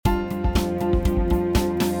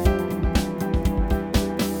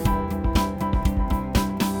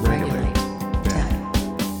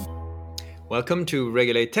welcome to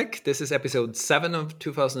Regulate Tech. This is episode 7 of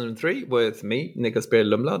 2003 with me, Nicklas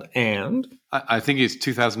Berild Lundblad, and... I think it's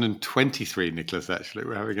 2023, Nicklas, actually.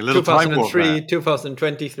 We're having a little time warp there.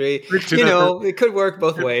 2023. You know, it could work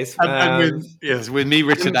both ways. And with me,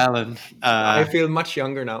 Richard Allan. I feel much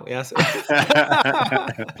younger now, yes.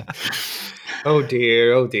 Oh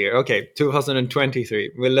dear. Okay,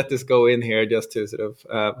 2023. We'll let this go in here just to sort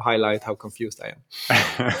of highlight how confused I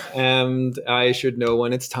am. And I should know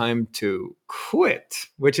when it's time to quit,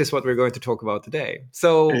 which is what we're going to talk about today.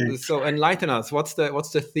 So enlighten us. What's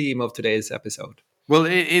the theme of today's episode? Well,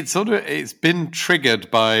 it's been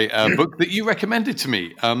triggered by a book that you recommended to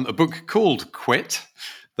me, a book called Quit: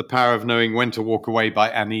 The Power of Knowing When to Walk Away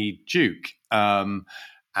by Annie Duke.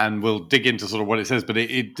 And we'll dig into sort of what it says, but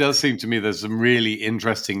it does seem to me there's some really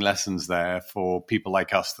interesting lessons there for people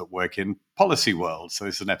like us that work in policy world. So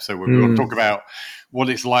this is an episode where we will talk about what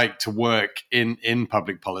it's like to work in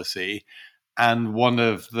public policy. And one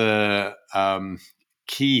of the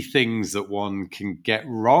key things that one can get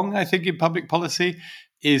wrong, I think, in public policy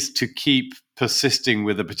is to keep persisting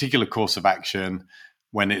with a particular course of action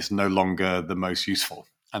when it's no longer the most useful.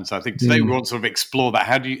 And so I think today we want to sort of explore that.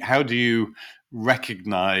 How do you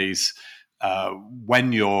recognize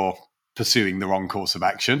when you're pursuing the wrong course of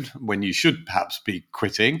action, when you should perhaps be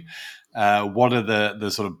quitting? What are the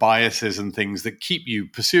sort of biases and things that keep you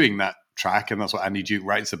pursuing that track? And that's what Annie Duke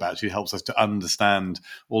writes about. She helps us to understand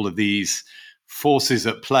all of these forces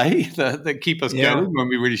at play that keep us going when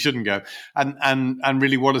we really shouldn't go. And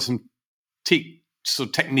really, what are some sort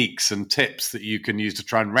of techniques and tips that you can use to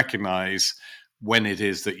try and recognize when it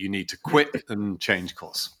is that you need to quit and change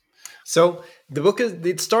course? So the book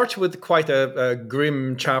starts with quite a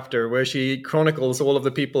grim chapter where she chronicles all of the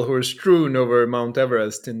people who are strewn over Mount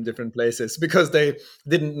Everest in different places because they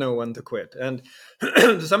didn't know when to quit. And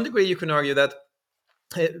to some degree, you can argue that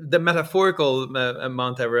the metaphorical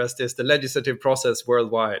Mount Everest is the legislative process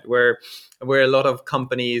worldwide, where a lot of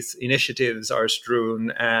companies' initiatives are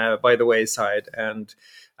strewn by the wayside and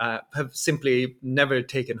have simply never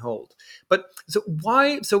taken hold. But so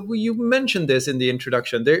why? So you mentioned this in the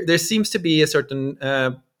introduction. There seems to be a certain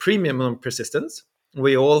premium on persistence.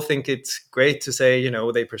 We all think it's great to say,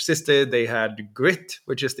 they persisted, they had grit,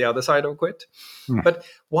 which is the other side of quit. But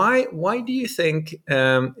why do you think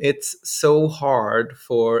it's so hard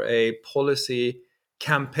for a policy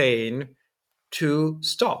campaign to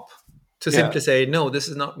stop? To simply say, no, this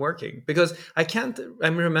is not working. Because I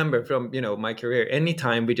remember from, my career,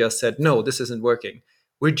 anytime we just said, no, this isn't working,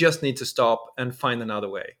 we just need to stop and find another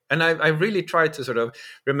way. And I really tried to sort of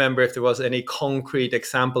remember if there was any concrete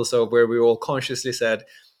examples of where we all consciously said,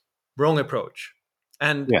 wrong approach.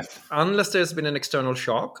 And unless there's been an external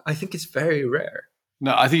shock, I think it's very rare.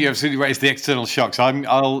 No, I think you're absolutely right. It's the external shocks.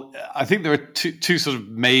 I think there are two sort of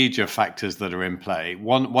major factors that are in play.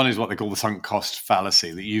 One is what they call the sunk cost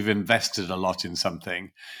fallacy, that you've invested a lot in something,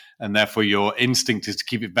 and therefore your instinct is to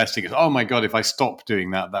keep investing. Oh my God, if I stop doing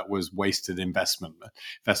that, that was wasted investment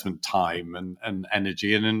time and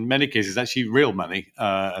energy, and in many cases, actually real money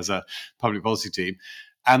as a public policy team.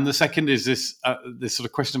 And the second is this sort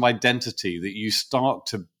of question of identity, that you start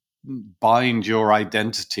to bind your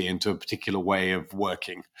identity into a particular way of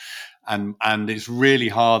working. And it's really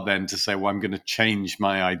hard then to say, well, I'm going to change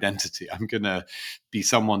my identity. I'm going to be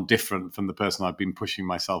someone different from the person I've been pushing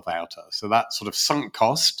myself out of. So that sort of sunk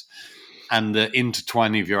cost and the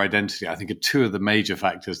intertwining of your identity, I think, are two of the major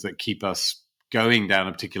factors that keep us going down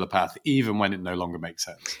a particular path, even when it no longer makes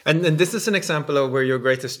sense. And this is an example of where your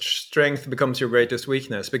greatest strength becomes your greatest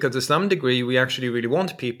weakness, because to some degree, we actually really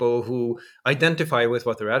want people who identify with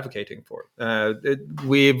what they're advocating for.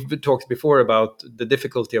 We've talked before about the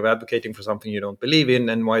difficulty of advocating for something you don't believe in,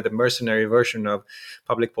 and why the mercenary version of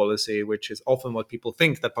public policy, which is often what people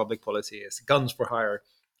think that public policy is, guns for hire,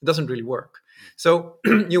 it doesn't really work. So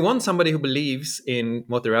you want somebody who believes in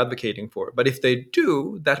what they're advocating for. But if they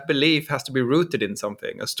do, that belief has to be rooted in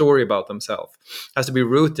something, a story about themselves, has to be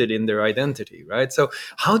rooted in their identity, right? So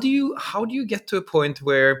how do you get to a point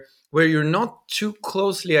where you're not too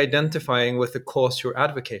closely identifying with the cause you're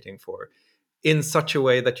advocating for in such a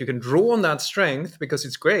way that you can draw on that strength? Because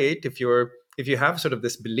it's great if you have sort of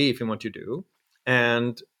this belief in what you do,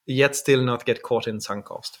 and yet still not get caught in sunk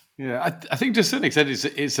cost. Yeah, I think to a certain extent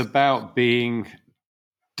it's about being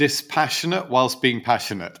dispassionate whilst being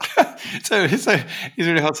passionate. so it's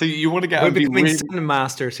really hard. So you want to get... We're becoming Zen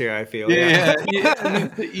masters here, I feel. Yeah.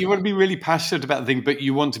 You want to be really passionate about the thing, but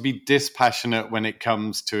you want to be dispassionate when it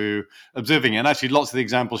comes to observing it. And actually, lots of the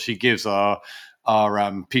examples she gives are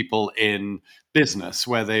people in business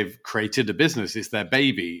where they've created a business. It's their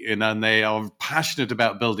baby, and they are passionate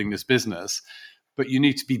about building this business. but you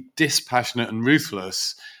need to be dispassionate and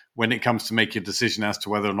ruthless when it comes to make your decision as to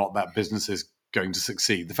whether or not that business is going to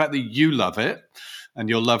succeed. The fact that you love it and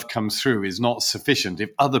your love comes through is not sufficient.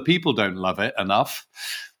 If other people don't love it enough,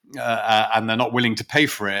 and they're not willing to pay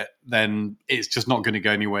for it, then it's just not going to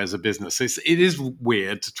go anywhere as a business. It is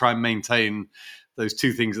weird to try and maintain those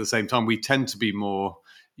two things at the same time. We tend to be more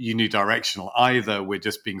unidirectional. Either we're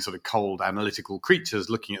just being sort of cold analytical creatures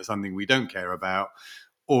looking at something we don't care about,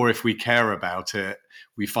 or if we care about it,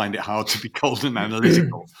 we find it hard to be cold and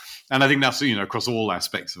analytical. And I think that's, across all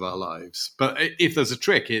aspects of our lives. But if there's a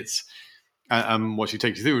trick, it's what she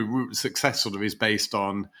takes you through. Success sort of is based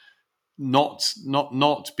on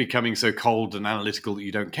not becoming so cold and analytical that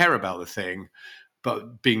you don't care about the thing,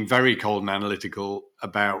 but being very cold and analytical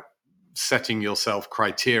about setting yourself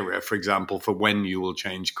criteria, for example, for when you will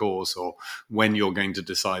change course or when you're going to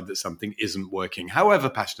decide that something isn't working, however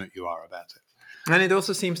passionate you are about it. And it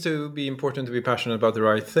also seems to be important to be passionate about the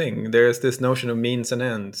right thing. There's this notion of means and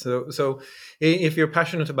ends. So if you're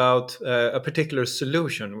passionate about a particular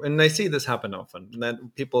solution, and I see this happen often, that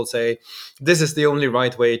people say, this is the only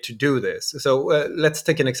right way to do this. So let's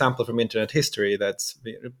take an example from internet history that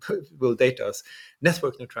will date us: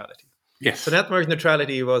 network neutrality. Yes. So network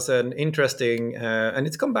neutrality was an interesting, and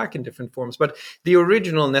it's come back in different forms, but the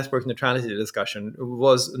original network neutrality discussion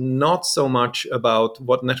was not so much about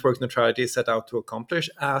what network neutrality set out to accomplish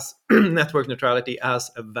as network neutrality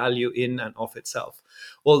as a value in and of itself.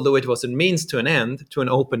 Although it was a means to an end, to an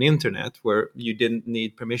open internet where you didn't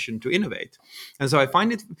need permission to innovate. And so I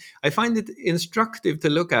find it instructive to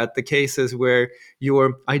look at the cases where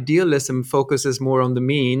your idealism focuses more on the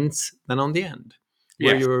means than on the end,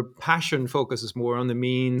 where your passion focuses more on the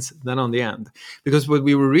means than on the end. Because what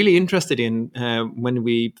we were really interested in when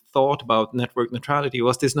we thought about network neutrality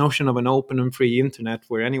was this notion of an open and free internet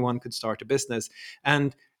where anyone could start a business.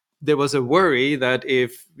 And there was a worry that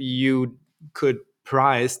if you could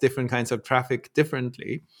price different kinds of traffic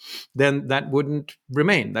differently, then that wouldn't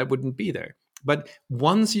remain, that wouldn't be there. But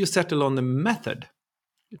once you settle on the method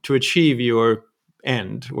to achieve your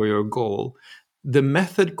end or your goal, the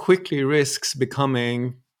method quickly risks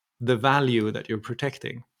becoming the value that you're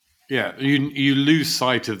protecting. Yeah, you lose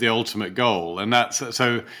sight of the ultimate goal, and that's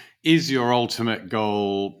so. Is your ultimate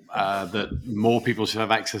goal that more people should have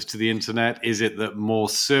access to the internet? Is it that more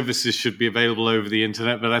services should be available over the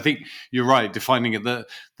internet? But I think you're right, defining it that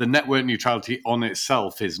the network neutrality on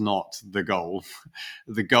itself is not the goal.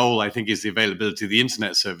 The goal, I think, is the availability of the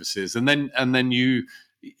internet services, and then you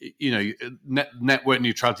network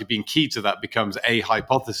neutrality being key to that becomes a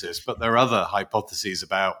hypothesis, but there are other hypotheses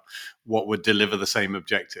about what would deliver the same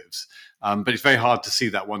objectives. But it's very hard to see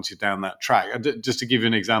that once you're down that track. Just to give you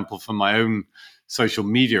an example from my own social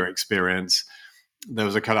media experience, there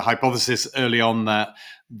was a kind of hypothesis early on that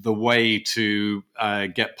the way to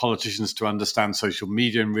get politicians to understand social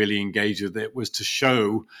media and really engage with it was to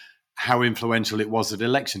show how influential it was at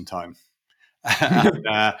election time.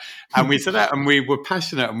 And we said that, and we were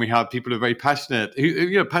passionate, and we had people who were very passionate,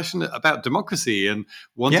 who passionate about democracy and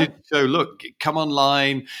wanted to show, look, come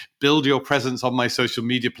online, build your presence on my social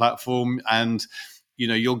media platform, and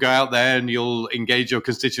you'll go out there and you'll engage your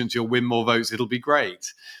constituents, you'll win more votes, it'll be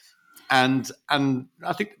great. And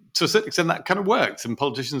I think to a certain extent that kind of worked, and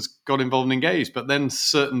politicians got involved and engaged. But then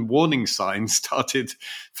certain warning signs started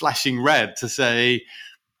flashing red to say,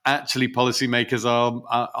 actually, policymakers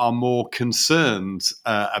are more concerned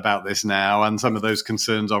about this now, and some of those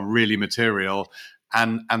concerns are really material,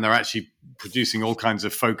 and they're actually producing all kinds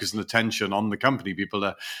of focus and attention on the company. People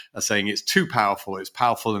are saying it's too powerful, it's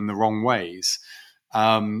powerful in the wrong ways.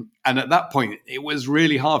 And at that point, it was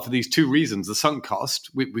really hard for these two reasons. The sunk cost,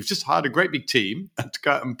 we've just hired a great big team to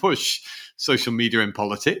go out and push social media in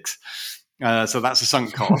politics. So that's a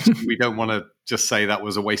sunk cost. We don't want to just say that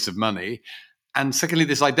was a waste of money. And secondly,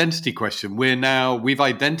 this identity question. We've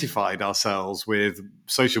identified ourselves with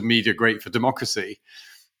social media, great for democracy.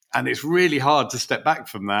 And it's really hard to step back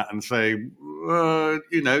from that and say,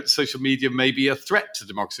 social media may be a threat to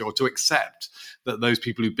democracy, or to accept that those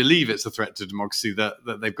people who believe it's a threat to democracy, that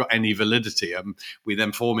they've got any validity. We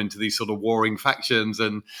then form into these sort of warring factions,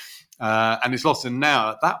 and it's lost. And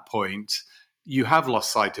now at that point, you have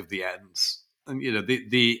lost sight of the ends. And,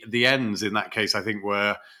 the ends in that case, I think,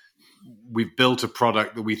 were, we've built a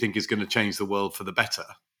product that we think is going to change the world for the better.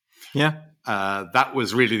 Yeah. That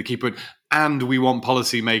was really the key point. And we want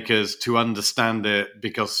policymakers to understand it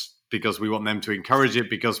because we want them to encourage it,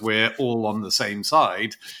 because we're all on the same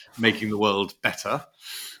side, making the world better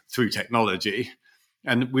through technology.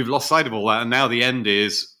 And we've lost sight of all that. And now the end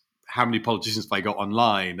is, how many politicians have I got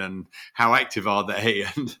online, and how active are they,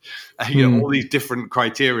 and all Mm. these different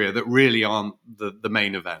criteria that really aren't the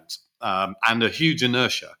main event, and a huge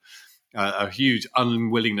inertia. A huge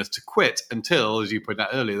unwillingness to quit until, as you pointed out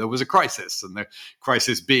earlier, there was a crisis, and the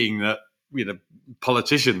crisis being that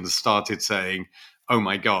politicians started saying, "Oh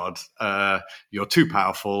my God, you're too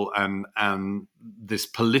powerful, and this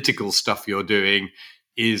political stuff you're doing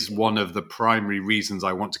is one of the primary reasons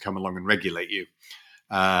I want to come along and regulate you."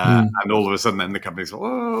 Mm. And all of a sudden, then the companies,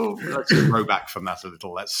 "Oh, let's row back from that a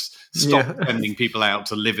little. Let's stop Yeah. sending people out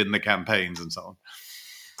to live in the campaigns and so on."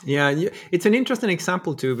 Yeah, it's an interesting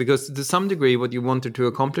example too, because to some degree, what you wanted to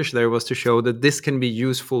accomplish there was to show that this can be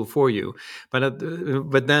useful for you. But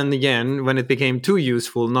then again, when it became too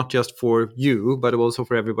useful, not just for you, but also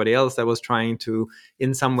for everybody else that was trying to,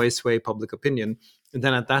 in some way, sway public opinion,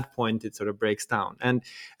 then at that point it sort of breaks down. And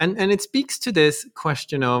it speaks to this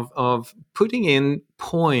question of putting in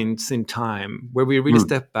points in time where we really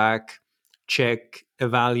step back, check,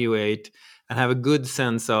 evaluate, and have a good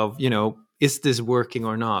sense of, is this working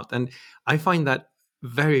or not? And I find that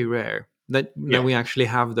very rare that Yeah. we actually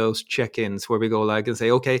have those check-ins where we go like and say,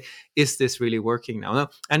 okay, is this really working now?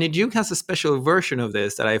 And Duke has a special version of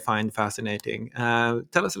this that I find fascinating.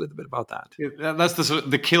 Tell us a little bit about that. Yeah, that's the sort of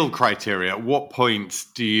the kill criteria. At what point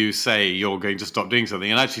do you say you're going to stop doing something?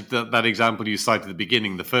 And actually, that example you cited at the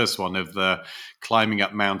beginning, the first one of the climbing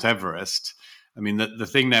up Mount Everest. I mean, the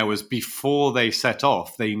thing there was before they set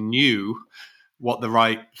off, they knew what the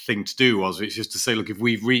right thing to do was, which is to say, look, if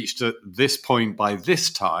we've reached at this point by this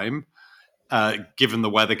time, given the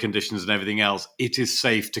weather conditions and everything else, it is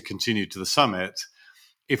safe to continue to the summit.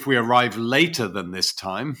 If we arrive later than this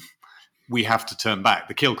time, we have to turn back.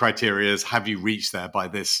 The kill criteria is, have you reached there by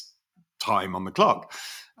this time on the clock?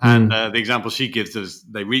 And the example she gives is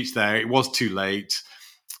they reached there, it was too late.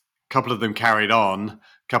 A couple of them carried on, a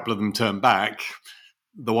couple of them turned back.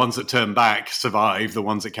 The ones that turned back survived, the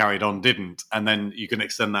ones that carried on didn't. And then you can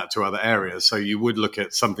extend that to other areas. So you would look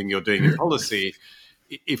at something you're doing in policy.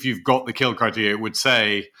 If you've got the kill criteria, it would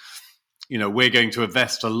say, we're going to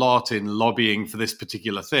invest a lot in lobbying for this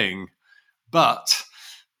particular thing. But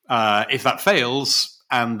if that fails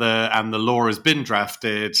and the law has been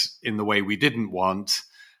drafted in the way we didn't want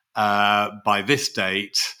by this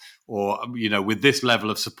date, or with this level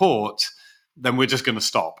of support, then we're just going to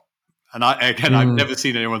stop. And I've never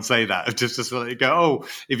seen anyone say that. Just let it go. Oh,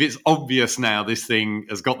 if it's obvious now this thing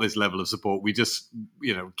has got this level of support, we just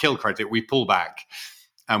kill criteria, we pull back,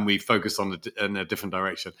 and we focus on in a different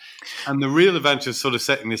direction. And the real advantage is sort of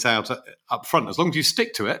setting this out up front, as long as you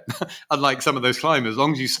stick to it, unlike some of those climbers, as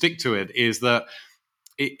long as you stick to it, is that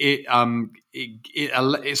it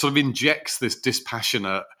sort of injects this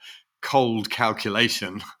dispassionate, cold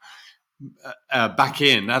calculation back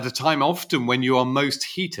in at a time often when you are most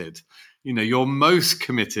heated. You're most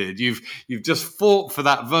committed. You've just fought for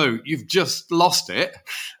that vote. You've just lost it,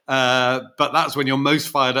 but that's when you're most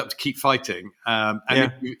fired up to keep fighting.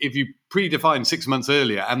 If you predefine 6 months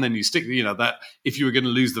earlier and then you stick, that if you were going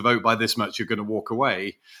to lose the vote by this much, you're going to walk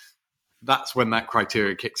away. That's when that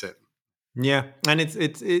criteria kicks in. Yeah, and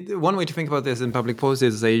it's one way to think about this in public policy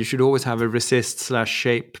is to say you should always have a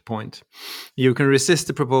resist/shape point. You can resist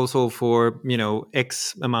the proposal for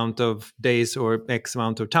X amount of days or X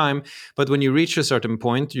amount of time, but when you reach a certain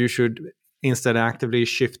point, you should instead actively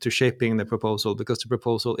shift to shaping the proposal, because the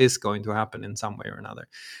proposal is going to happen in some way or another.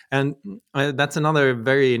 And that's another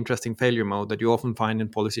very interesting failure mode that you often find in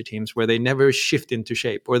policy teams, where they never shift into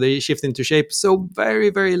shape, or they shift into shape so very,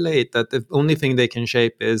 very late that the only thing they can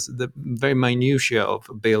shape is the very minutiae of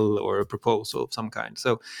a bill or a proposal of some kind.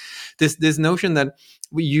 So this notion that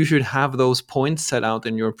you should have those points set out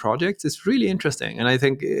in your projects is really interesting, and I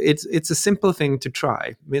think it's a simple thing to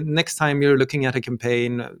try. I mean, next time you're looking at a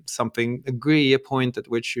campaign, something, agree a point at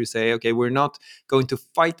which you say, okay, we're not going to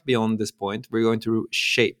fight beyond this point, we're going to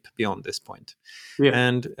shape beyond this point. Yeah.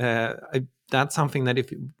 And that's something that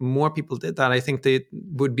if more people did that, I think they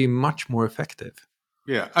would be much more effective.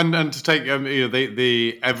 Yeah, and to take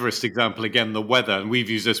the Everest example again, the weather, and we've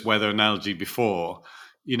used this weather analogy before.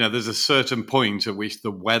 There's a certain point at which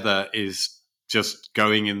the weather is just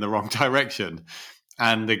going in the wrong direction,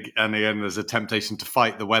 and again, there's a temptation to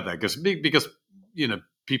fight the weather because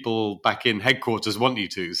people back in headquarters want you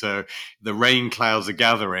to. So the rain clouds are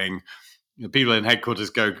gathering. People in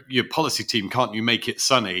headquarters go, "Your policy team, can't you make it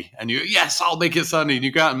sunny?" And you, "Yes, I'll make it sunny." And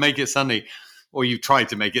you go out and make it sunny, or you try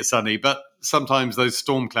to make it sunny, but sometimes those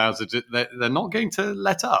storm clouds they're not going to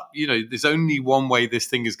let up. There's only one way this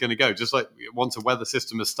thing is going to go. Just like once a weather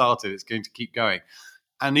system has started, it's going to keep going.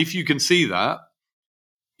 And if you can see that,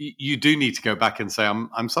 you do need to go back and say,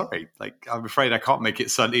 I'm sorry. Like, I'm afraid I can't make it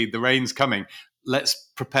sunny. The rain's coming. Let's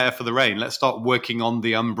prepare for the rain. Let's start working on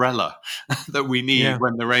the umbrella that we need Yeah.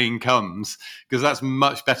 when the rain comes, because that's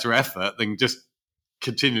much better effort than just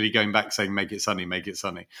continually going back saying, make it sunny, make it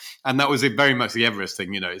sunny. And that was very much the Everest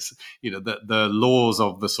thing. It's, the laws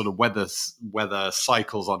of the sort of weather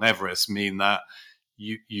cycles on Everest mean that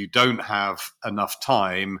you don't have enough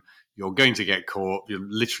time. You're going to get caught. You're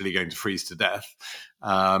literally going to freeze to death.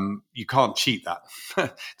 You can't cheat that.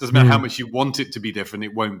 Doesn't matter how much you want it to be different,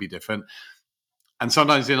 it won't be different. And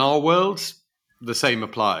sometimes in our world, the same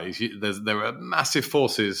applies. There are massive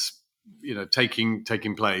forces,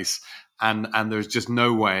 taking place, and there's just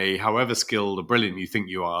no way, however skilled or brilliant you think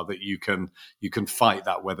you are, that you can fight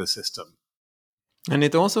that weather system. And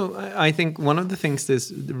it also, I think one of the things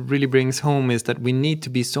this really brings home is that we need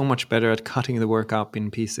to be so much better at cutting the work up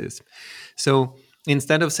in pieces. So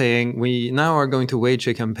instead of saying we now are going to wage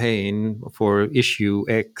a campaign for issue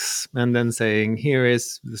X, and then saying here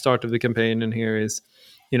is the start of the campaign and here is,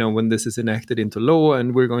 when this is enacted into law,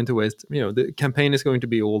 and we're going to waste, the campaign is going to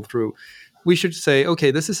be all through. We should say,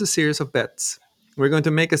 okay, this is a series of bets. We're going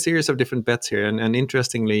to make a series of different bets here. And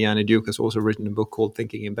interestingly, Yanni Duke has also written a book called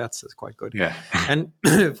Thinking in Bets. That's quite good. Yeah. And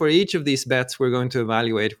for each of these bets, we're going to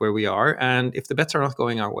evaluate where we are. And if the bets are not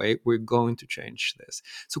going our way, we're going to change this.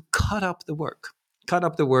 So cut up the work. Cut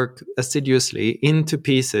up the work assiduously into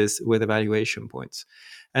pieces with evaluation points.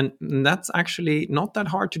 And that's actually not that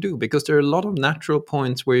hard to do, because there are a lot of natural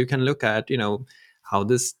points where you can look at, how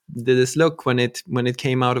did this look when it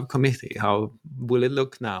came out of committee? How will it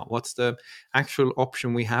look now? What's the actual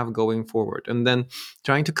option we have going forward? And then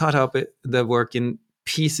trying to cut up the work in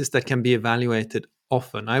pieces that can be evaluated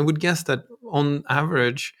often. I would guess that on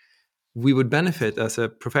average, we would benefit as a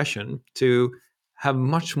profession to have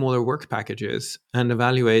much smaller work packages and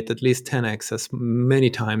evaluate at least 10x as many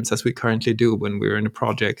times as we currently do when we're in a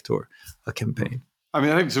project or a campaign. I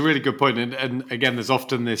mean, I think it's a really good point. And again, there's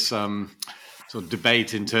often this sort of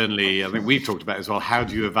debate internally. I think we've talked about as well. How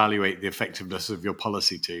do you evaluate the effectiveness of your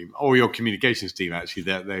policy team or your communications team? Actually,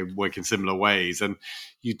 they work in similar ways, and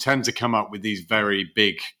you tend to come up with these very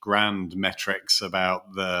big, grand metrics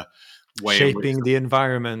about the way shaping the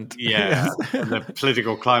environment, and the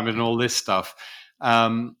political climate, and all this stuff.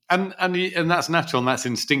 And that's natural and that's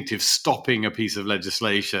instinctive. Stopping a piece of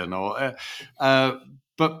legislation,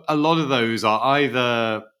 but a lot of those are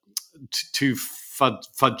either too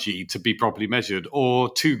fudgy to be properly measured,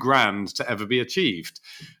 or too grand to ever be achieved.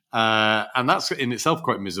 And that's in itself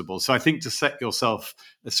quite miserable. So I think to set yourself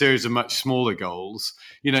a series of much smaller goals,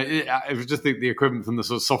 I just think the equivalent from the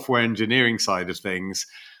sort of software engineering side of things,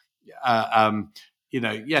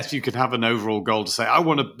 yes, you could have an overall goal to say, I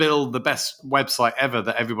want to build the best website ever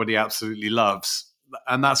that everybody absolutely loves.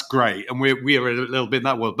 And that's great. And we are a little bit in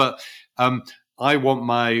that world. But I want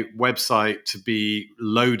my website to be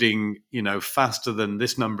loading, faster than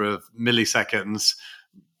this number of milliseconds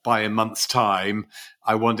by a month's time.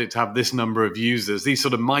 I want it to have this number of users. These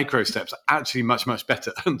sort of micro steps are actually much, much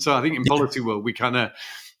better. And so I think in policy world,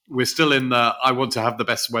 we're still in the I want to have the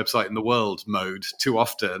best website in the world mode too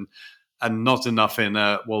often, and not enough in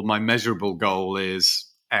my measurable goal is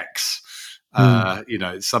X.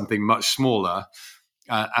 It's something much smaller.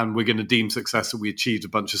 And we're going to deem success that we achieved a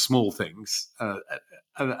bunch of small things.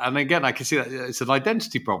 And again, I can see that it's an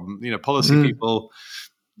identity problem. Policy people,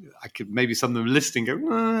 some of them listening go,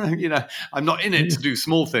 I'm not in it to do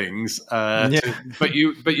small things. But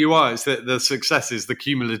you are. It's the success is the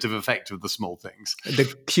cumulative effect of the small things. The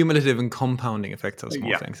cumulative and compounding effect of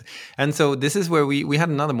small things. And so this is where we had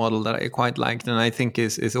another model that I quite liked, and I think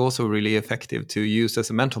is also really effective to use as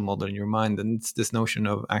a mental model in your mind. And it's this notion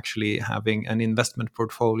of actually having an investment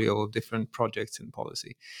portfolio of different projects in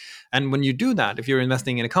policy. And when you do that, if you're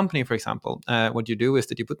investing in a company, for example, what you do is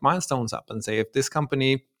that you put milestones up and say, if this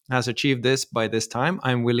company has achieved this by this time,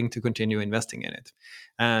 I'm willing to continue investing in it.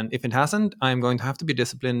 And if it hasn't, I'm going to have to be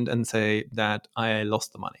disciplined and say that I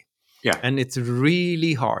lost the money. Yeah. And it's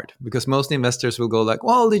really hard because most investors will go like,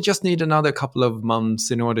 well, they just need another couple of months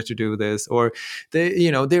in order to do this. Or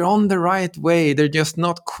they're on the right way. They're just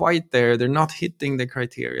not quite there. They're not hitting the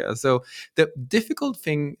criteria. So the difficult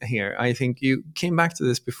thing here, I think you came back to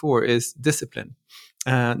this before, is discipline.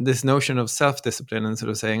 This notion of self-discipline and sort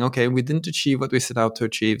of saying, okay, we didn't achieve what we set out to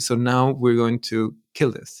achieve, so now we're going to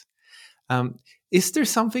kill this. Is there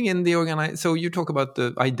something in the so you talk about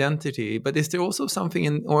the identity, but is there also something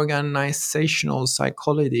in organizational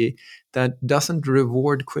psychology that doesn't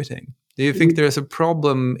reward quitting? Do you think there's a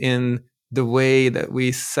problem in the way that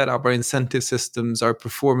we set up our incentive systems, our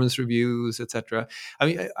performance reviews, etc. I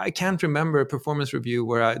mean, I can't remember a performance review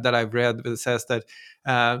that I've read that says that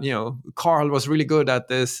Carl was really good at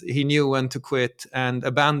this. He knew when to quit and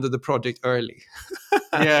abandoned the project early.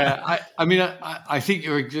 Yeah, I mean, I think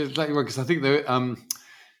you're exactly right, because I think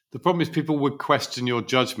the problem is people would question your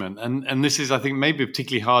judgment, and this is, I think, maybe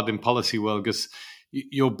particularly hard in policy world, because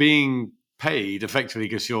you're being paid effectively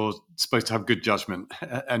because you're supposed to have good judgment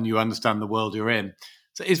and you understand the world you're in.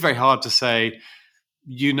 So it's very hard to say,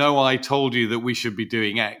 I told you that we should be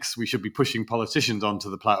doing X, we should be pushing politicians onto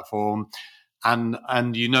the platform, and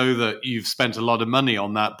that you've spent a lot of money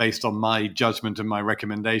on that based on my judgment and my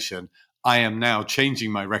recommendation. I am now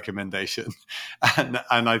changing my recommendation. And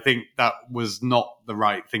I think that was not the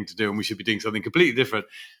right thing to do, and we should be doing something completely different.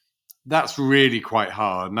 That's really quite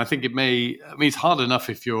hard. And I think it's hard enough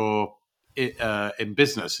if you're in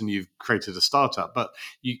business and you've created a startup, but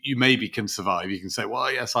you maybe can survive. You can say, well,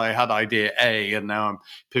 yes, I had idea A and now I'm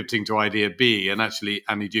pivoting to idea B. And actually,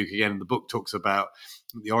 Annie Duke, again, in the book, talks about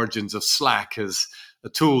the origins of Slack as a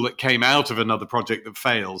tool that came out of another project that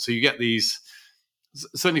failed. So you get these,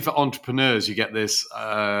 certainly for entrepreneurs, you get this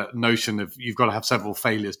notion of you've got to have several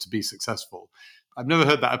failures to be successful. I've never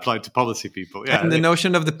heard that applied to policy people. Yeah, and the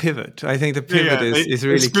notion of the pivot. I think the pivot is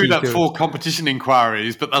really they screwed key up 4 competition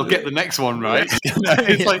inquiries, but they'll get the next one right.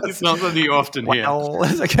 It's not something you often hear.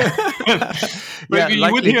 But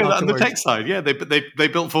you would hear that on the tech side. Yeah, they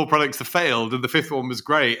built 4 products that failed, and the 5th one was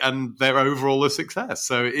great, and they're overall a success.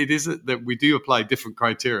 So it is that we do apply different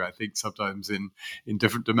criteria, I think, sometimes in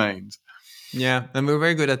different domains. Yeah, and we're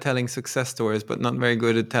very good at telling success stories, but not very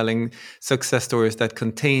good at telling success stories that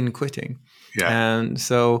contain quitting. Yeah. And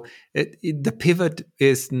so the pivot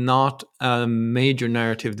is not a major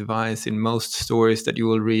narrative device in most stories that you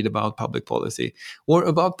will read about public policy or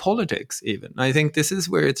about politics even. I think this is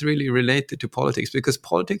where it's really related to politics, because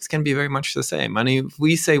politics can be very much the same. And if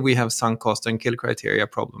we say we have sunk cost and kill criteria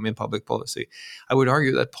problem in public policy, I would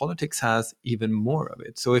argue that politics has even more of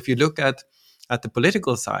it. So if you look at the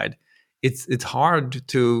political side, it's hard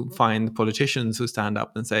to find politicians who stand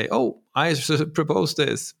up and say, oh, I propose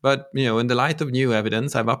this, but in the light of new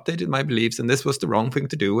evidence, I've updated my beliefs and this was the wrong thing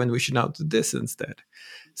to do and we should now do this instead.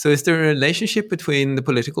 So is there a relationship between the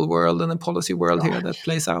political world and the policy world here that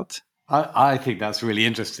plays out? I think that's really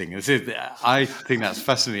interesting. I think that's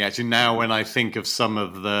fascinating. Actually, now when I think of some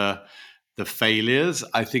of the failures,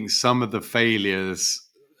 I think some of the failures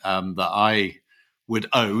that I would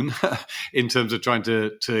own in terms of trying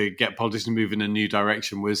to get politicians to move in a new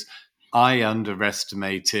direction was I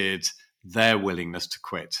underestimated their willingness to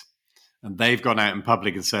quit. And they've gone out in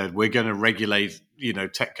public and said, we're going to regulate,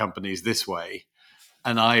 tech companies this way.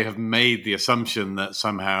 And I have made the assumption that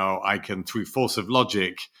somehow I can, through force of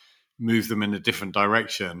logic, move them in a different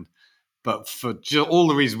direction. But for all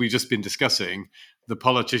the reasons we've just been discussing, the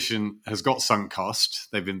politician has got sunk cost.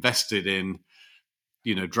 They've invested in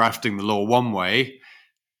drafting the law one way.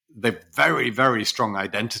 They've very, very strong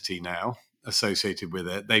identity now associated with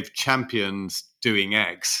it. They've championed doing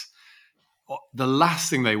X. The last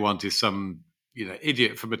thing they want is some,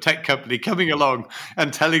 idiot from a tech company coming along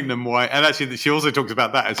and telling them why. And actually, she also talks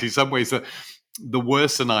about that. Actually, in some ways, that the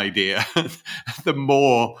worse an idea, the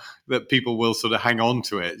more that people will sort of hang on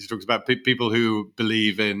to it. She talks about people who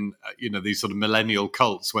believe in, these sort of millennial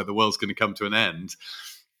cults where the world's going to come to an end.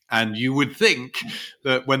 And you would think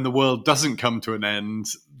that when the world doesn't come to an end,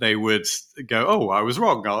 they would go, oh, I was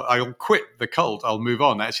wrong. I'll quit the cult. I'll move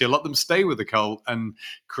on. Actually, a lot of them stay with the cult and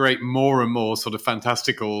create more and more sort of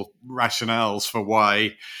fantastical rationales for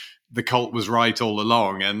why the cult was right all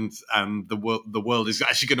along. And the world is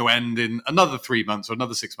actually going to end in another 3 months or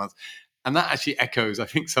another 6 months. And that actually echoes, I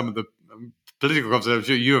think, some of the political conversations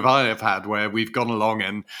you and I have had where we've gone along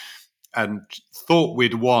and thought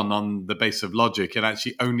we'd won on the basis of logic, and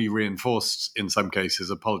actually only reinforced, in some cases,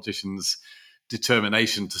 a politician's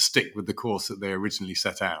determination to stick with the course that they originally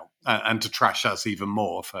set out, and to trash us even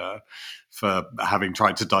more for having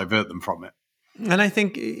tried to divert them from it. And I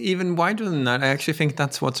think even wider than that, I actually think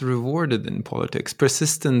that's what's rewarded in politics.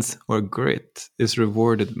 Persistence or grit is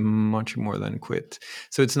rewarded much more than quit.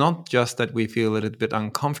 So it's not just that we feel a little bit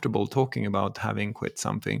uncomfortable talking about having quit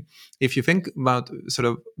something. If you think about sort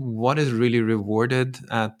of what is really rewarded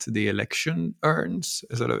at the election urns,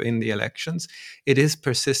 sort of in the elections, it is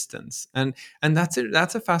persistence. And that's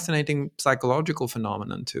a fascinating psychological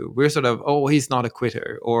phenomenon too. We're sort of, oh, he's not a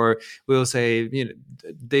quitter. Or we'll say,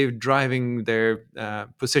 they're driving their their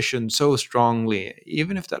position so strongly,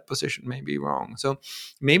 even if that position may be wrong. So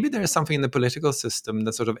maybe there's something in the political system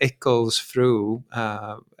that sort of echoes through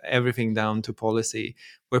everything down to policy,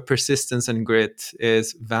 where persistence and grit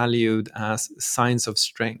is valued as signs of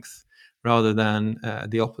strength rather than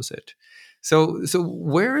the opposite. So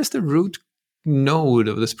where is the root node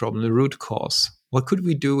of this problem, the root cause? What could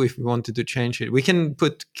we do if we wanted to change it? We can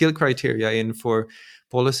put kill criteria in for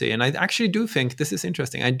policy. And I actually do think this is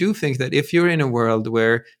interesting. I do think that if you're in a world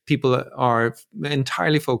where people are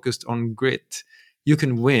entirely focused on grit, you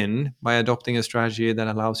can win by adopting a strategy that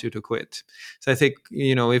allows you to quit. So I think,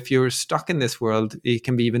 if you're stuck in this world, it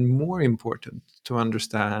can be even more important to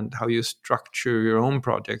understand how you structure your own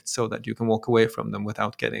projects so that you can walk away from them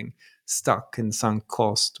without getting stuck in sunk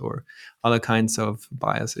cost or other kinds of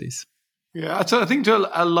biases. Yeah, so I think to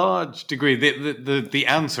a large degree, the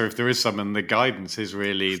answer, if there is some, and the guidance is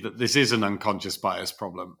really that this is an unconscious bias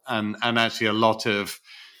problem, and actually a lot of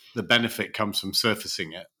the benefit comes from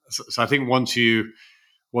surfacing it. So I think once you've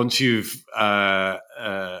sort of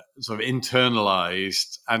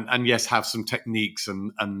internalized and yes, have some techniques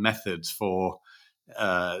and methods for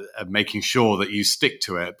making sure that you stick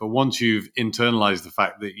to it, but once you've internalized the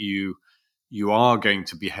fact that you are going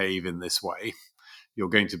to behave in this way, you're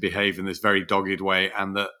going to behave in this very dogged way,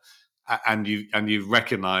 and you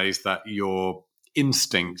recognize that your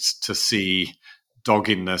instincts to see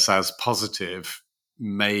doggedness as positive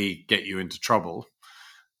may get you into trouble.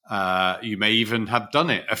 You may even have done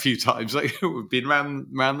it a few times. Like we've been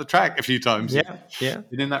around the track a few times. Yeah.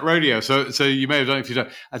 Been in that rodeo. So you may have done it a few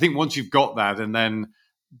times. I think once you've got that, and then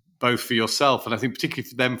both for yourself and I think particularly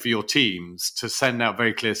for them, for your teams, to send out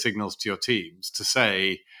very clear signals to your teams to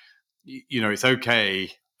say, it's okay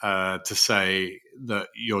to say that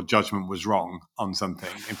your judgment was wrong on something.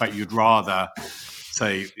 In fact, you'd rather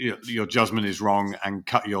say your judgment is wrong and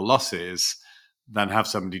cut your losses than have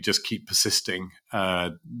somebody just keep persisting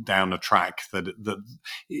down a track that.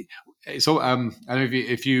 So I don't know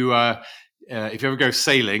if you ever go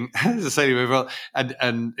sailing,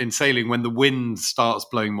 and in sailing, when the wind starts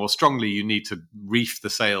blowing more strongly, you need to reef the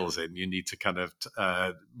sails in. You need to kind of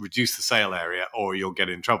reduce the sail area, or you'll get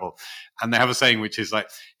in trouble. And they have a saying which is like,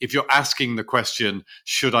 if you're asking the question,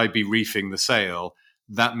 "Should I be reefing the sail?"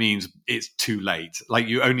 that means it's too late. Like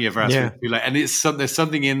you only ever ask it too late, and there's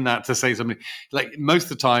something in that to say something. Like most of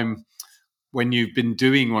the time, when you've been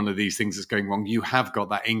doing one of these things that's going wrong, you have got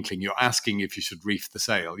that inkling. You're asking if you should reef the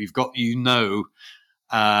sail. You've got,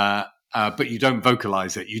 but you don't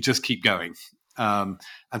vocalize it. You just keep going. And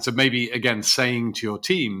so maybe, again, saying to your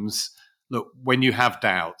teams, look, when you have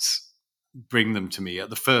doubts, bring them to me at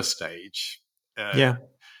the first stage. And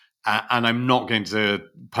I'm not going to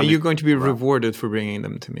punish you. You're going to be rewarded for bringing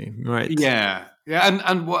them to me, right? Yeah. And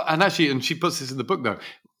actually, and she puts this in the book, though,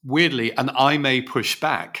 weirdly, and I may push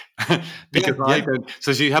back because I don't.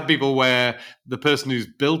 So you have people where the person who's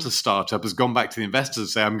built a startup has gone back to the investors and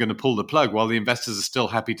say, I'm going to pull the plug, while the investors are still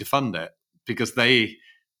happy to fund it because they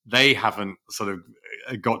haven't sort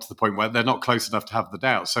of got to the point where they're not close enough to have the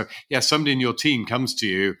doubt. So somebody in your team comes to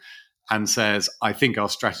you and says, I think our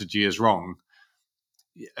strategy is wrong.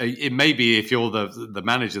 It may be, if you're the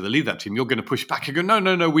manager, the lead that team, you're going to push back and go,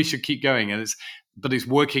 no, we should keep going. But it's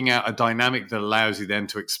working out a dynamic that allows you then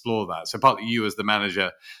to explore that. So partly you as the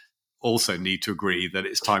manager also need to agree that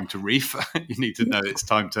it's time to reef. You need to know it's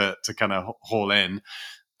time to kind of haul in.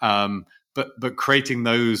 But creating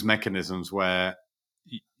those mechanisms where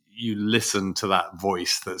you listen to that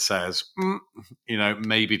voice that says,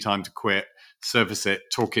 maybe time to quit, surface it,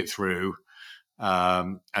 talk it through.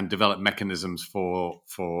 And develop mechanisms for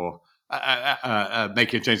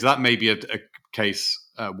making a change. That may be a case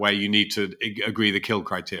where you need to agree the kill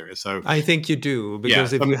criteria. So I think you do,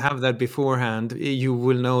 because if you have that beforehand, you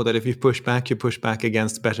will know that if you push back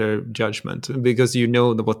against better judgment, because you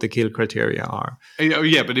know what the kill criteria are.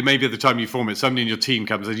 Yeah, but it may be at the time you form it, somebody in your team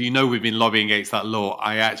comes and we've been lobbying against that law.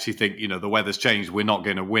 I actually think the weather's changed. We're not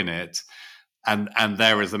going to win it. And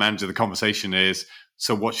there, as the manager, the conversation is,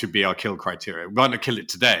 so what should be our kill criteria? We might not kill it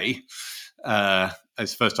today, as the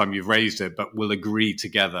first time you've raised it, but we'll agree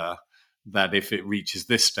together that if it reaches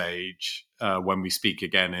this stage, when we speak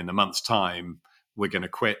again in a month's time, we're going to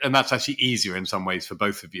quit. And that's actually easier in some ways for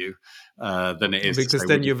both of you than it is. Because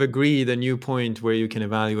then you've agreed a new point where you can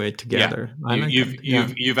evaluate together. Yeah.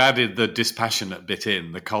 You've added the dispassionate bit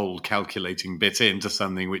in, the cold calculating bit into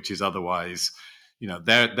something which is otherwise,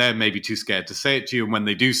 they're maybe too scared to say it to you. And when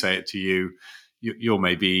they do say it to you, you're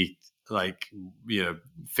maybe like,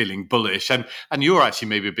 feeling bullish, and you're actually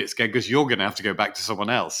maybe a bit scared because you're going to have to go back to someone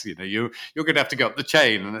else. You're going to have to go up the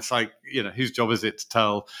chain, and it's like, whose job is it to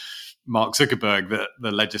tell Mark Zuckerberg that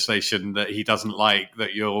the legislation that he doesn't like, that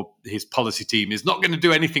his policy team is not going to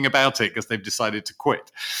do anything about it because they've decided to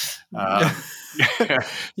quit.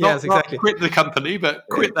 Yes, Not exactly. quit the company, but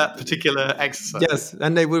quit that particular exercise. Yes,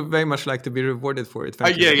 and they would very much like to be rewarded for it.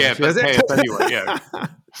 Thank you Yeah, very yeah, much. but Yes. pay us anyway. Yeah.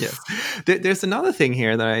 Yes. There's another thing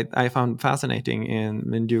here that I found fascinating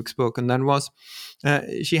in Duke's book, and that was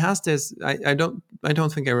she has this. I don't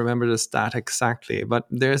think I remember the stat exactly, but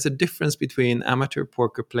there's a difference between amateur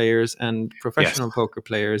poker players and Yes. professional poker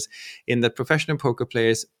players in that professional poker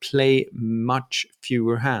players play much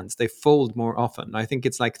fewer hands. They fold more often. I think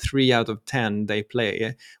it's like 3 out of 10 they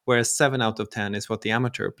play, whereas 7 out of 10 is what the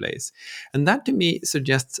amateur plays. And that to me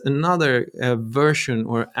suggests another version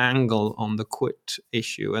or angle on the quit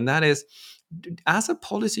issue. And that is, as a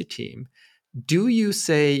policy team, do you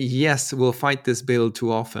say, yes, we'll fight this bill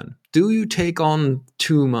too often? Do you take on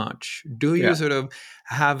too much? Do you Yeah. sort of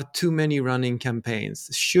have too many running campaigns?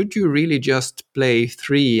 Should you really just play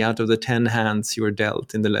 3 out of the 10 hands you're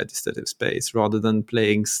dealt in the legislative space rather than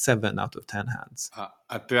playing 7 out of 10 hands?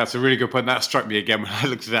 I think that's a really good point. That struck me again when I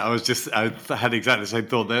looked at it. I had exactly the same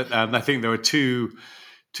thought there. And I think there were two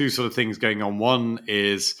sort of things going on. One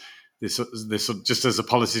is this just as a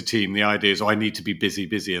policy team, the idea is, I need to be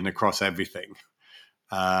busy and across everything.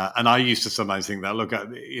 And I used to sometimes think that, look,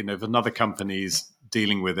 if another company's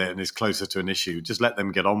dealing with it and is closer to an issue, just let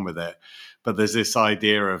them get on with it. But there's this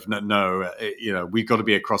idea of, we've got to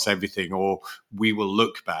be across everything or we will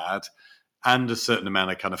look bad. And a certain amount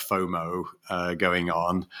of kind of FOMO going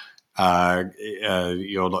on.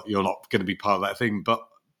 You're not going to be part of that thing. But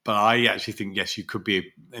I actually think, yes, you could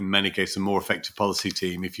be, in many cases, a more effective policy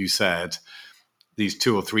team if you said, these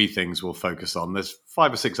 2 or 3 things we'll focus on. There's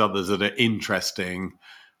 5 or 6 others that are interesting,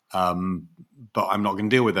 but I'm not going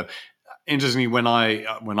to deal with them. Interestingly, when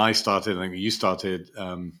I started, I think you started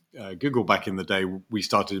Google back in the day, we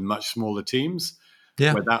started in much smaller teams.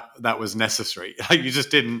 Yeah. Where that was necessary. Like, you just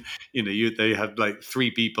didn't, they had like 3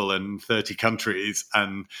 people in 30 countries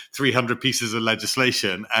and 300 pieces of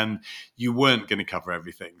legislation, and you weren't going to cover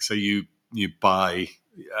everything. So you by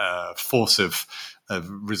force of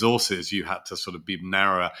resources, you had to sort of be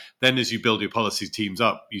narrower. Then as you build your policy teams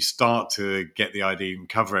up, you start to get the idea and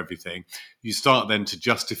cover everything. You start then to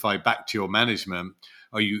justify back to your management,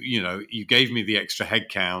 or you gave me the extra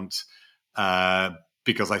headcount,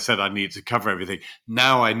 because I said I needed to cover everything.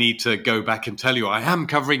 Now I need to go back and tell you I am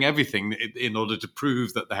covering everything in order to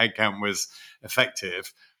prove that the headcount was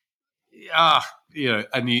effective.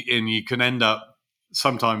 And you can end up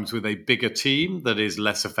sometimes with a bigger team that is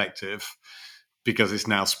less effective because it's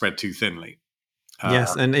now spread too thinly.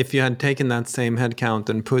 Yes, and if you had taken that same headcount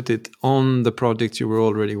and put it on the projects you were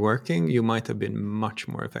already working, you might have been much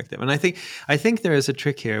more effective. And I think there is a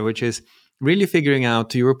trick here, which is really figuring out,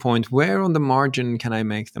 to your point, where on the margin can I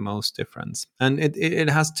make the most difference? And it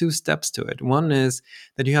has 2 steps to it. One is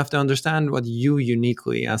that you have to understand what you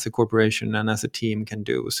uniquely as a corporation and as a team can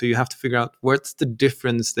do. So you have to figure out what's the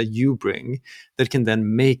difference that you bring that can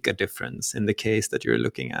then make a difference in the case that you're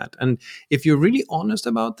looking at. And if you're really honest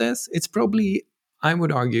about this, it's probably, I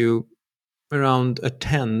would argue, around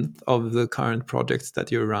 1/10 of the current projects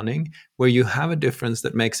that you're running where you have a difference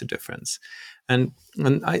that makes a difference. And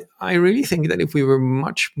I really think that if we were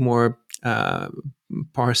much more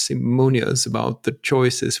parsimonious about the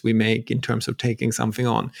choices we make in terms of taking something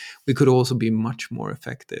on, we could also be much more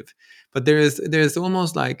effective. But there's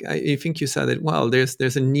almost like, I think you said it well,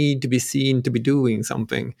 there's a need to be seen to be doing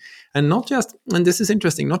something. And not just, and this is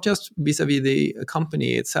interesting, not just vis-a-vis the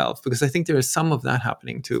company itself, because I think there is some of that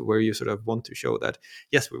happening too, where you sort of want to show that,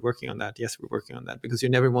 yes, we're working on that, yes, we're working on that, because you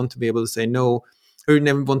never want to be able to say no, or you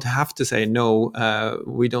never want to have to say no,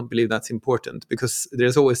 we don't believe that's important, because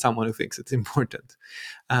there's always someone who thinks it's important.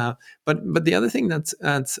 But the other thing that's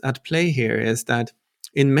at play here is that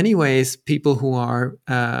in many ways, people who are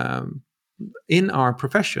in our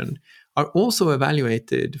profession are also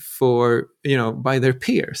evaluated by their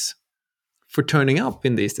peers for turning up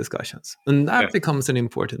in these discussions, and that becomes an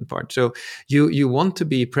important part. So you want to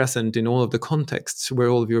be present in all of the contexts where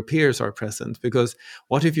all of your peers are present, because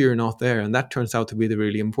what if you're not there, and that turns out to be the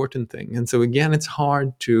really important thing. And so again, it's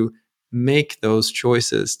hard to make those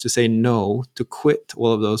choices, to say no, to quit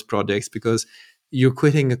all of those projects, because you're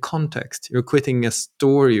quitting a context, you're quitting a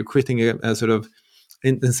story, you're quitting a sort of,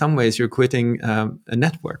 in some ways, you're quitting a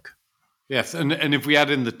network. Yes, and if we add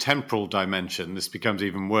in the temporal dimension, this becomes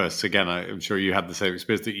even worse. Again, I'm sure you had the same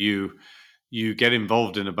experience, that you get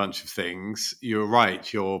involved in a bunch of things. You're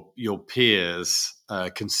right, your peers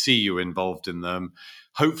can see you involved in them.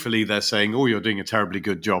 Hopefully they're saying, oh, you're doing a terribly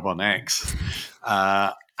good job on X.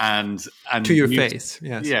 and To your you, face,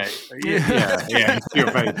 yes. yeah, to your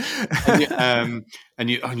face, and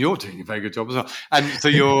you're doing a very good job as well. And so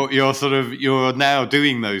you're now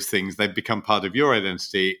doing those things. They've become part of your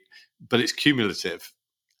identity, but it's cumulative.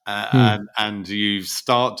 And you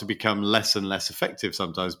start to become less and less effective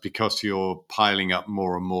sometimes because you're piling up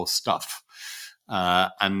more and more stuff.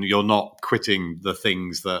 And you're not quitting the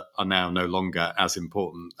things that are now no longer as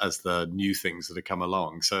important as the new things that have come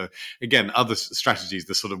along. So again, other strategies,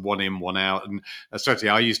 the sort of one in, one out, and a strategy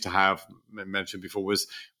I used to have mentioned before was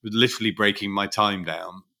literally breaking my time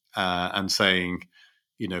down and saying,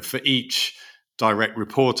 for each direct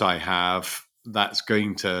report I have, that's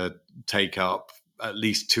going to take up at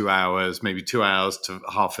least 2 hours, maybe 2 hours to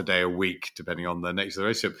half a day a week, depending on the nature of the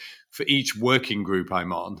relationship. For each working group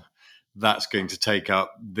I'm on, that's going to take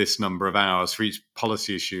up this number of hours for each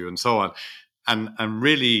policy issue and so on. And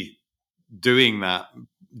really doing that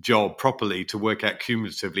job properly to work out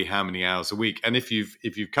cumulatively how many hours a week. And if you've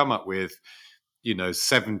come up with,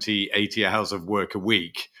 70, 80 hours of work a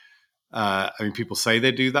week, I mean, people say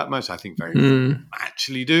they do that much. I think very few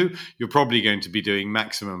actually do. You're probably going to be doing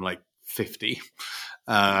maximum like 50.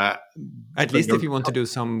 At least if you want to do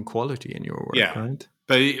some quality in your work, right?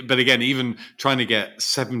 But again, even trying to get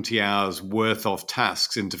 70 hours worth of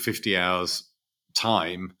tasks into 50 hours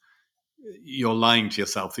time, you're lying to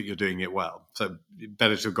yourself that you're doing it well. So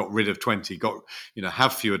better to have got rid of 20,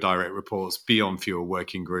 have fewer direct reports, be on fewer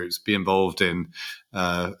working groups, be involved in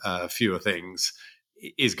fewer things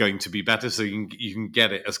is going to be better. So you can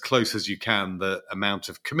get it as close as you can, the amount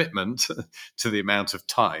of commitment to the amount of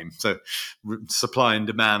time. So supply and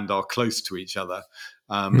demand are close to each other.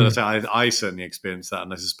 But I certainly experienced that,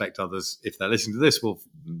 and I suspect others, if they're listening to this, will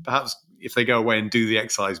perhaps, if they go away and do the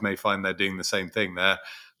exercise, may find they're doing the same thing. They're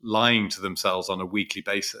lying to themselves on a weekly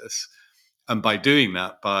basis. And by doing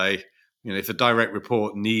that, if a direct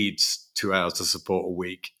report needs 2 hours to support a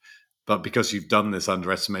week, but because you've done this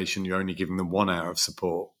underestimation, you're only giving them 1 hour of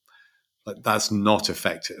support, like, that's not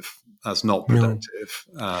effective. That's not productive.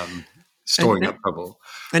 Storing up trouble.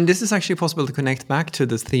 And this is actually possible to connect back to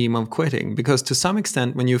the theme of quitting, because to some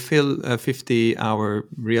extent, when you fill a 50-hour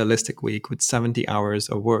realistic week with 70 hours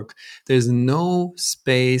of work, there's no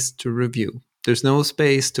space to review. There's no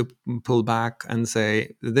space to pull back and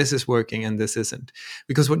say, this is working and this isn't.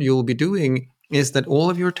 Because what you'll be doing is that all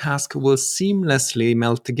of your tasks will seamlessly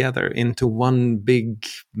melt together into one big,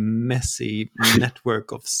 messy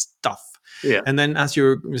network of stuff. Yeah. And then as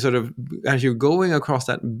you're going across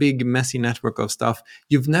that big, messy network of stuff,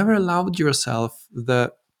 you've never allowed yourself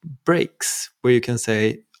the breaks where you can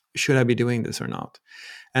say, should I be doing this or not?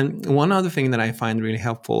 And one other thing that I find really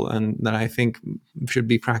helpful and that I think should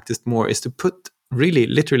be practiced more is to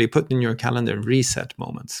literally put in your calendar reset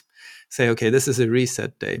moments. Say, okay, this is a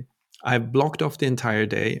reset day. I've blocked off the entire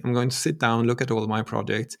day. I'm going to sit down, look at all of my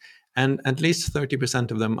projects, and at least 30%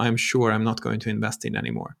 of them, I'm sure I'm not going to invest in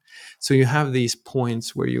anymore. So you have these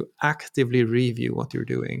points where you actively review what you're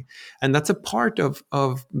doing. And that's a part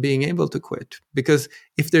of being able to quit. Because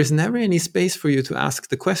if there's never any space for you to ask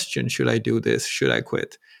the question, should I do this? Should I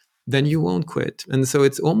quit? Then you won't quit. And so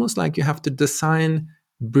it's almost like you have to design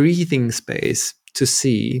breathing space to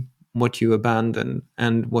see what you abandon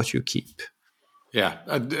and what you keep. Yeah,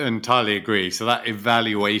 I entirely agree. So that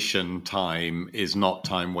evaluation time is not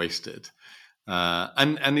time wasted.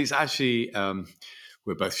 And it's actually,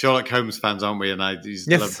 we're both Sherlock Holmes fans, aren't we? And I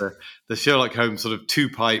love the Sherlock Holmes sort of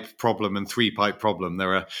 2-pipe problem and 3-pipe problem.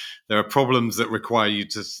 There are problems that require you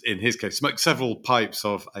to, in his case, smoke several pipes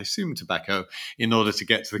of, I assume, tobacco in order to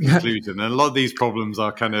get to the conclusion. And a lot of these problems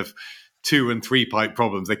are kind of 2- and 3-pipe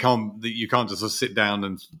problems. You can't just sort of sit down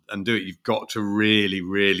and do it. You've got to really,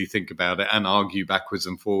 really think about it and argue backwards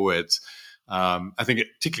and forwards. I think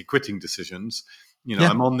particularly quitting decisions.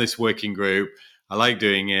 I'm on this working group. I like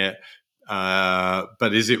doing it.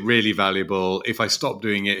 But is it really valuable? If I stop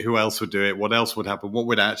doing it, who else would do it? What else would happen? What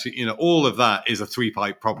would actually, all of that is a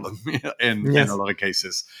 3-pipe problem in a lot of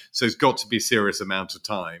cases. So it's got to be a serious amount of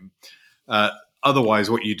time.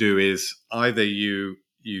 Otherwise, what you do is either you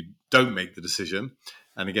don't make the decision.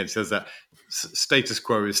 And again, it says that status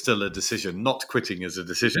quo is still a decision. Not quitting is a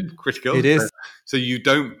decision. Critical. It is. So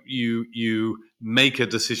you make a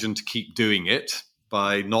decision to keep doing it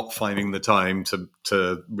by not finding the time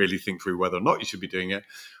to really think through whether or not you should be doing it,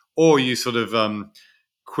 or you sort of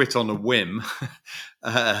quit on a whim,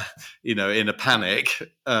 in a panic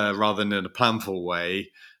rather than in a planful way,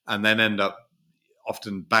 and then end up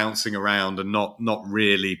often bouncing around and not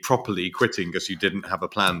really properly quitting because you didn't have a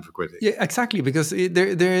plan for quitting. Yeah, exactly. Because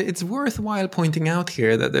it's worthwhile pointing out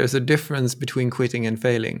here that there's a difference between quitting and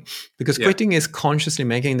failing. Because Yeah. quitting is consciously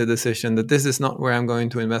making the decision that this is not where I'm going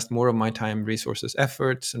to invest more of my time, resources,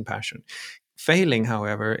 efforts, and passion. Failing,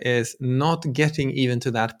 however, is not getting even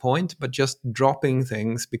to that point, but just dropping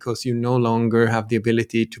things because you no longer have the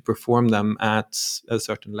ability to perform them at a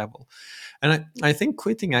certain level. And I think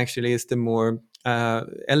quitting actually is the more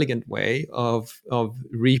elegant way of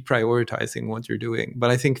reprioritizing what you're doing. But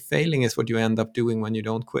I think failing is what you end up doing when you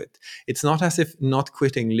don't quit. It's not as if not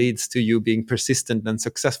quitting leads to you being persistent and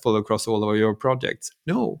successful across all of your projects.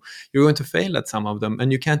 No, you're going to fail at some of them,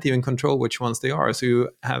 and you can't even control which ones they are. So you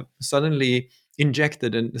have suddenly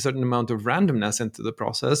injected a certain amount of randomness into the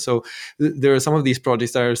process. So there are some of these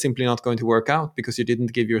projects that are simply not going to work out because you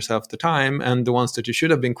didn't give yourself the time, and the ones that you should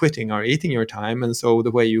have been quitting are eating your time. And so the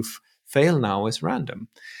way you fail now is random.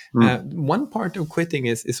 One part of quitting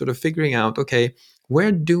is sort of figuring out, okay,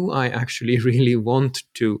 where do I actually really want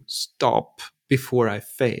to stop before I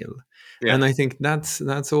fail? Yeah. And I think that's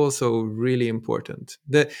also really important.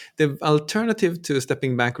 The alternative to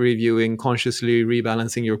stepping back, reviewing, consciously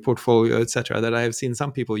rebalancing your portfolio, etc., that I have seen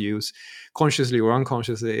some people use, consciously or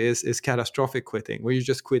unconsciously, is catastrophic quitting, where you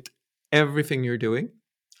just quit everything you're doing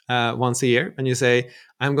once a year, and you say,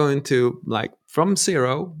 I'm going to, like, from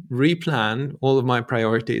zero, replan all of my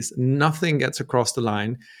priorities. Nothing gets across the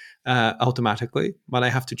line automatically, but I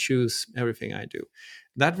have to choose everything I do.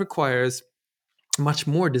 That requires much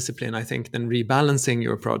more discipline, I think, than rebalancing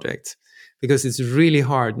your projects, because it's really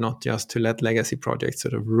hard not just to let legacy projects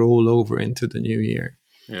sort of roll over into the new year.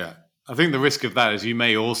 Yeah. I think the risk of that is you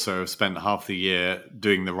may also have spent half the year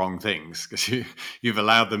doing the wrong things because you've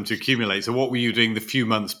allowed them to accumulate. So what were you doing the few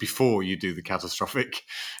months before you do the catastrophic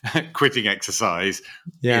quitting exercise?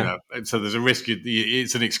 Yeah. You know, and so there's a risk.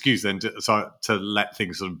 It's an excuse then to let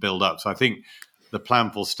things sort of build up. So I think the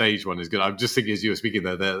planful stage one is good. I'm just thinking as you were speaking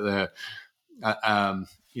there, the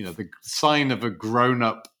sign of a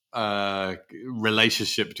grown-up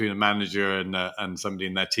relationship between a manager and somebody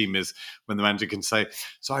in their team is when the manager can say,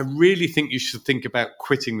 "So I really think you should think about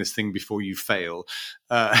quitting this thing before you fail."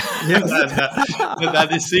 Yes. That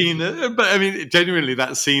is seen, but I mean, genuinely,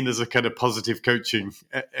 that's seen as a kind of positive coaching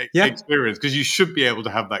Yeah. experience, because you should be able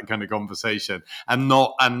to have that kind of conversation and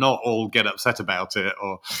not all get upset about it,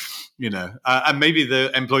 or and maybe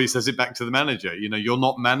the employee says it back to the manager. You're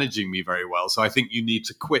not managing me very well, so I think you need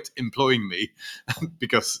to quit employing me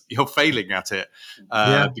because you're failing at it,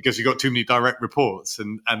 because you've got too many direct reports,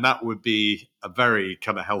 and that would be a very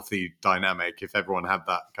kind of healthy dynamic if everyone had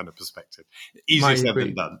that kind of perspective. Easier said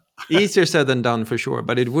than done. Easier said than done, for sure,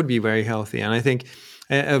 but it would be very healthy. And I think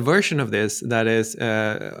a version of this that is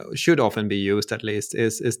should often be used, at least,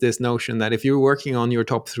 is this notion that if you're working on your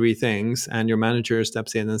top 3 things and your manager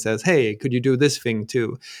steps in and says, "Hey, could you do this thing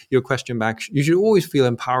too?" Your question back, you should always feel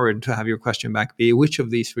empowered to have your question back be, which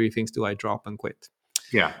of these 3 things do I drop and quit?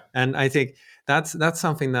 Yeah. And I think that's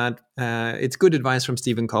something that it's good advice from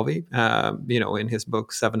Stephen Covey, in his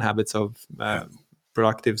book 7 Habits of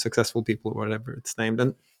Productive, Successful People, whatever it's named,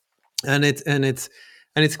 and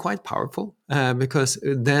it's quite powerful because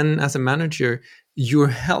then, as a manager, you're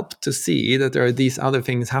helped to see that there are these other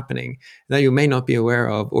things happening that you may not be aware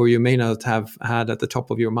of, or you may not have had at the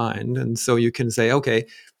top of your mind, and so you can say, okay,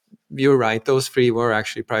 you're right, those 3 were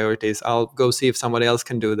actually priorities. I'll go see if somebody else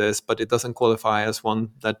can do this, but it doesn't qualify as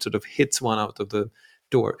one that sort of hits one out of the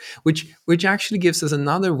door, which actually gives us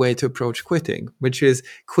another way to approach quitting, which is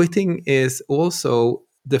quitting is also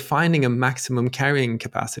defining a maximum carrying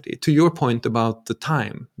capacity. To your point about the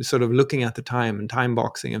time, sort of looking at the time and time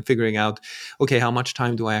boxing and figuring out, okay, how much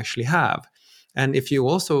time do I actually have? And if you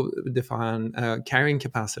also define carrying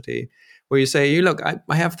capacity, where you say, look,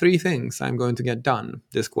 I have 3 things I'm going to get done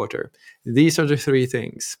this quarter. These are the 3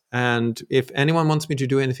 things. And if anyone wants me to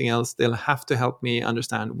do anything else, they'll have to help me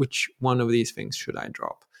understand which one of these things should I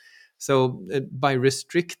drop. So by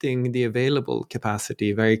restricting the available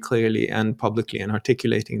capacity very clearly and publicly and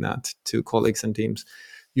articulating that to colleagues and teams,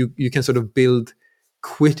 you can sort of build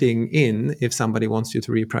quitting in if somebody wants you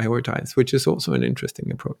to reprioritize, which is also an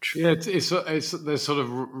interesting approach. Yeah, it's there's sort of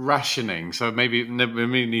rationing. So maybe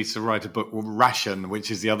needs to write a book, Ration, which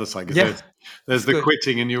is the other side. Because there's the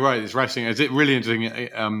quitting, and you're right, it's rationing. Is it really interesting?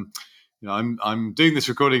 I'm doing this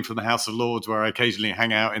recording from the House of Lords, where I occasionally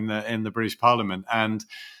hang out in the British Parliament, and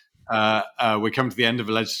we come to the end of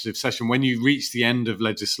a legislative session. When you reach the end of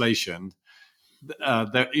legislation,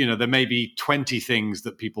 there may be 20 things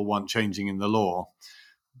that people want changing in the law,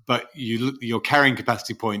 but your carrying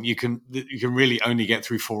capacity point, you can really only get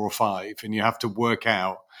through 4 or 5, and you have to work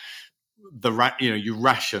out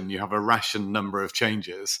you have a ration number of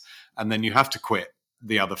changes, and then you have to quit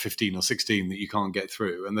the other 15 or 16 that you can't get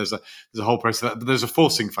through. And there's a whole process, but there's a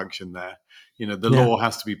forcing function there. The law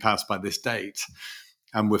has to be passed by this date,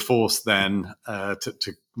 and we're forced then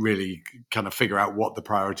to really kind of figure out what the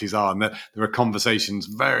priorities are. And there are conversations,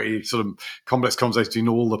 very sort of complex conversations between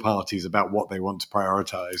all the parties about what they want to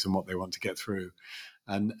prioritize and what they want to get through.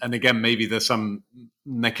 And again, maybe there's some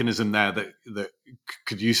mechanism there that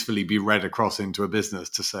could usefully be read across into a business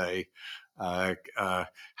to say,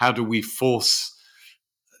 how do we force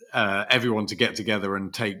everyone to get together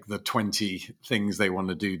and take the 20 things they want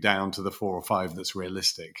to do down to the 4 or 5 that's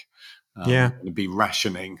realistic? And be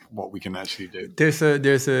rationing what we can actually do. There's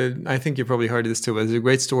a I think you probably heard this too, but there's a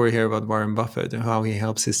great story here about Warren Buffett and how he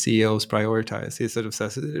helps his CEOs prioritize. He sort of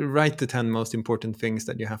says, write the 10 most important things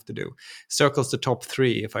that you have to do. Circles the top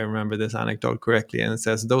 3, if I remember this anecdote correctly, and it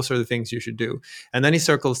says, those are the things you should do. And then he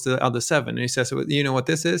circles the other 7, and he says, well, you know what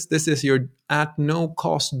this is? This is your at no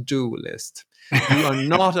cost do list. You are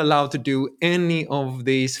not allowed to do any of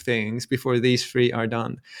these things before these 3 are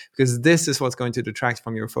done, because this is what's going to detract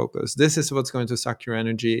from your focus. This is what's going to suck your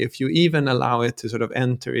energy if you even allow it to sort of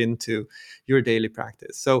enter into your daily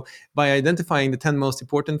practice. So by identifying the 10 most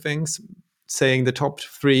important things, saying the top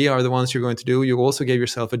 3 are the ones you're going to do, you also gave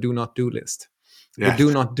yourself a do not do list. Yes. The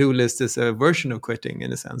do not do list is a version of quitting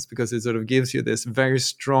in a sense, because it sort of gives you this very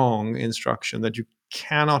strong instruction that you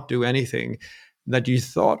cannot do anything that you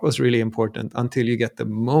thought was really important until you get the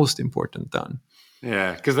most important done.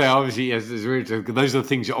 Yeah, because they obviously, those are the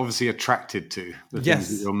things you're obviously attracted to, the things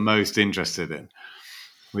that you're most interested in,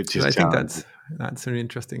 which is I think that's an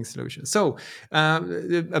interesting solution. So, not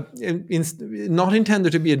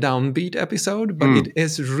intended to be a downbeat episode, but it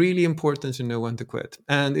is really important to know when to quit.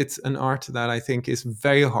 And it's an art that I think is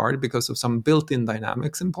very hard because of some built-in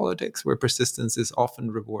dynamics in politics where persistence is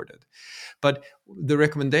often rewarded. But the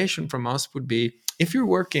recommendation from us would be, if you're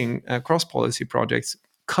working cross-policy projects,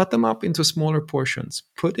 cut them up into smaller portions,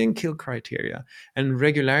 put in kill criteria, and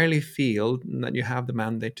regularly feel that you have the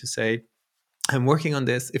mandate to say, I'm working on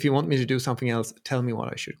this. If you want me to do something else, tell me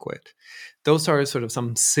what I should quit. Those are sort of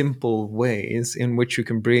some simple ways in which you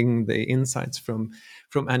can bring the insights from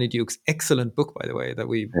Annie Duke's excellent book, by the way, that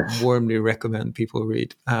we warmly recommend people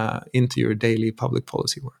read into your daily public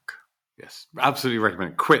policy work. Yes, absolutely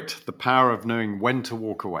recommend it. Quit, The Power of Knowing When to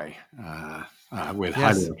Walk Away. We'd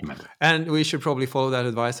highly recommend it. And we should probably follow that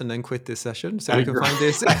advice and then quit this session so we can find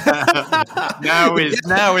this. Now is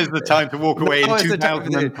the time to walk away in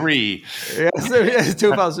 2003. Yes,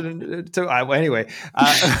 2002. Anyway,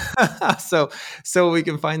 so we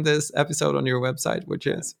can find this episode on your website, which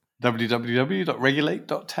is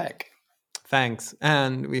www.regulate.tech. Thanks,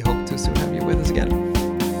 and we hope to soon have you with us again.